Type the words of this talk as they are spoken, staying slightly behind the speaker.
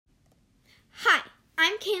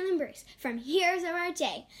Bruce from Heroes of Our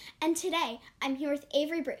Day, and today I'm here with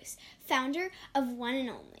Avery Bruce, founder of One and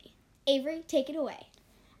Only. Avery, take it away.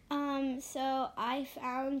 So I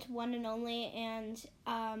found One and Only, and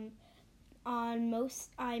I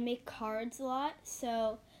make cards a lot,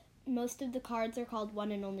 so most of the cards are called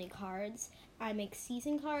One and Only cards. I make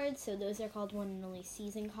season cards, so those are called One and Only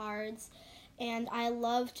season cards, and I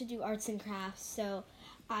love to do arts and crafts, so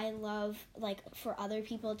I love, for other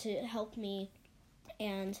people to help me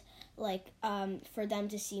and, for them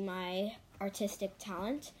to see my artistic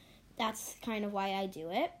talent. That's kind of why I do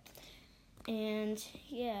it. And,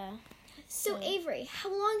 yeah. So, Avery, how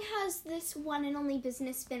long has this One and Only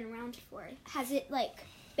business been around for? Has it,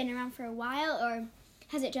 been around for a while, or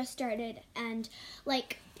has it just started? And,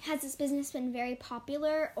 has this business been very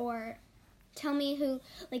popular, or tell me who,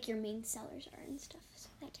 your main sellers are and stuff, so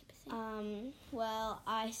that type of thing. Well,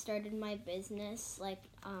 I started my business,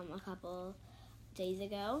 a couple days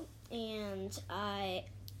ago, and I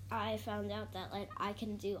found out that, I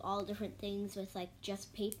can do all different things with,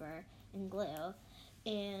 just paper and glue,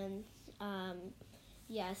 and,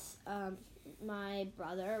 my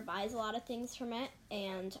brother buys a lot of things from it,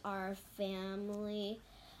 and our family,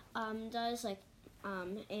 does,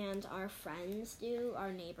 and our friends do,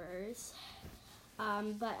 our neighbors,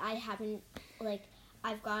 but I haven't,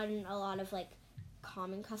 I've gotten a lot of,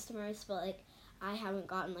 common customers, but, I haven't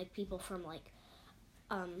gotten, people from,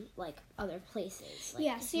 other places.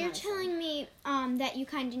 Yeah, so you're telling me that you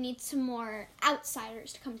kind of need some more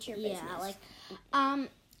outsiders to come to your business.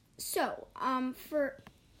 For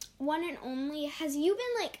One and Only, has you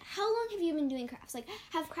been, how long have you been doing crafts?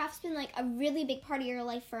 Have crafts been, a really big part of your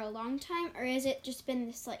life for a long time, or has it just been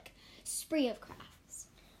this, spree of crafts?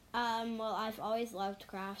 Well, I've always loved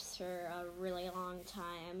crafts for a really long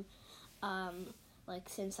time.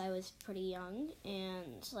 Since I was pretty young,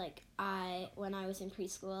 and when I was in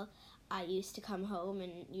preschool, I used to come home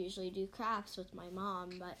and usually do crafts with my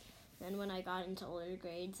mom, but then when I got into older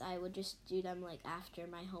grades, I would just do them after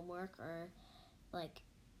my homework, or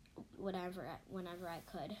whenever I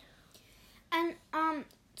could. And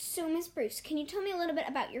so Miss Bruce, can you tell me a little bit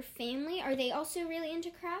about your family? Are they also really into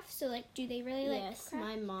crafts? So do they really like crafts? Yes,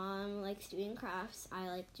 my mom likes doing crafts. I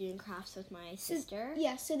like doing crafts with my sister.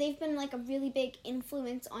 Yeah, so they've been a really big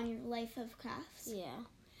influence on your life of crafts. Yeah.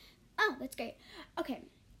 Oh, that's great. Okay,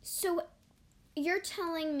 so you're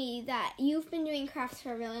telling me that you've been doing crafts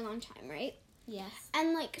for a really long time, right? Yes.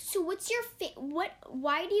 And so what's your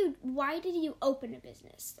why did you open a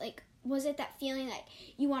business? Was it that feeling that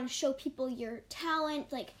you want to show people your talent?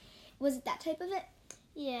 Was it that type of it?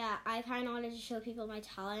 Yeah, I kind of wanted to show people my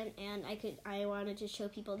talent, and I wanted to show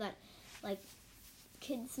people that,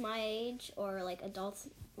 kids my age or, adults,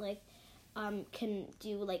 can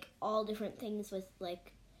do, all different things with,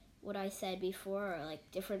 what I said before, or,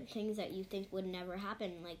 different things that you think would never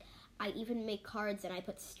happen. I even make cards, and I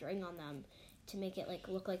put string on them to make it,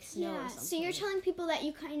 look like snow or something. So you're telling people that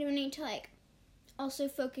you kind of need to, also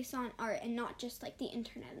focus on art and not just, the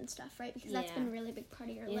internet and stuff, right? Because that's been a really big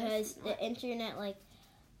part of your life. Because the internet,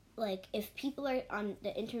 if people are on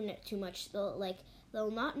the internet too much,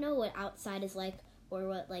 they'll not know what outside is like, or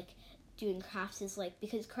what, doing crafts is like,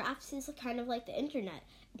 because crafts is kind of like the internet.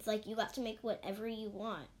 It's you got to make whatever you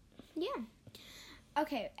want. Yeah.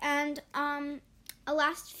 Okay, and, a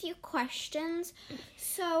last few questions.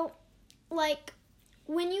 So,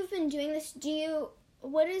 when you've been doing this,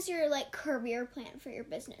 what is your, career plan for your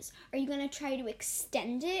business? Are you going to try to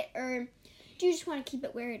extend it, or do you just want to keep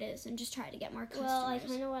it where it is and just try to get more customers? Well, I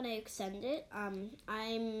kind of want to extend it. And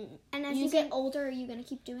as you get older, are you going to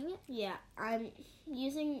keep doing it? Yeah, I'm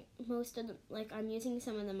using I'm using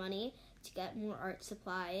some of the money to get more art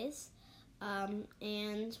supplies.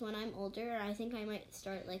 And when I'm older, I think I might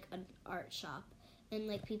start, an art shop. And,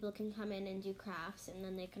 people can come in and do crafts, and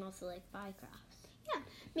then they can also, buy crafts. Yeah,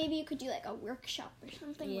 maybe you could do, a workshop or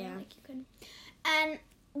something. Yeah. Where, you could. And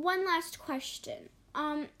one last question.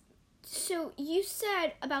 So you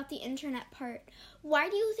said about the internet part. Why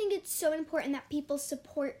do you think it's so important that people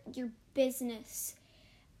support your business,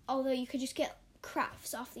 although you could just get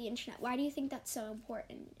crafts off the internet? Why do you think that's so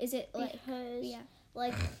important? Is it, Because,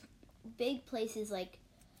 big places like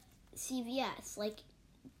CVS,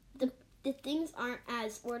 the things aren't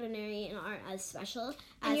as ordinary and aren't as special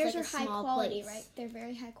and as yours a are high small quality, place. Right? They're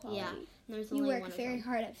very high quality. Yeah, there's you only work one very of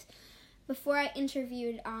them. hard. Before I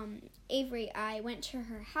interviewed Avery, I went to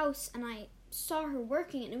her house and I saw her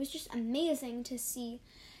working, and it was just amazing to see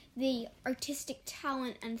the artistic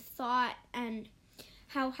talent and thought and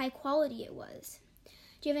how high quality it was.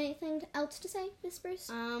 Do you have anything else to say, Miss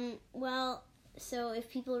Bruce? Well, so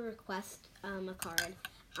if people request a card,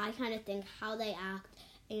 I kind of think how they act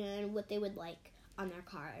and what they would like on their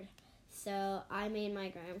card. So I made my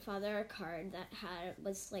grandfather a card that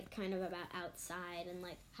was like kind of about outside and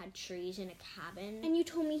like had trees and a cabin. And you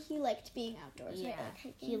told me he liked being outdoors, right? Like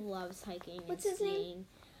hiking. He loves hiking. What's and his name?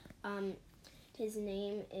 skiing. His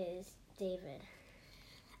name is David.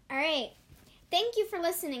 All right. Thank you for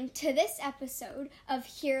listening to this episode of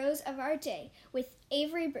Heroes of Our Day with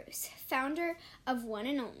Avery Bruce, founder of One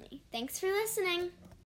and Only. Thanks for listening.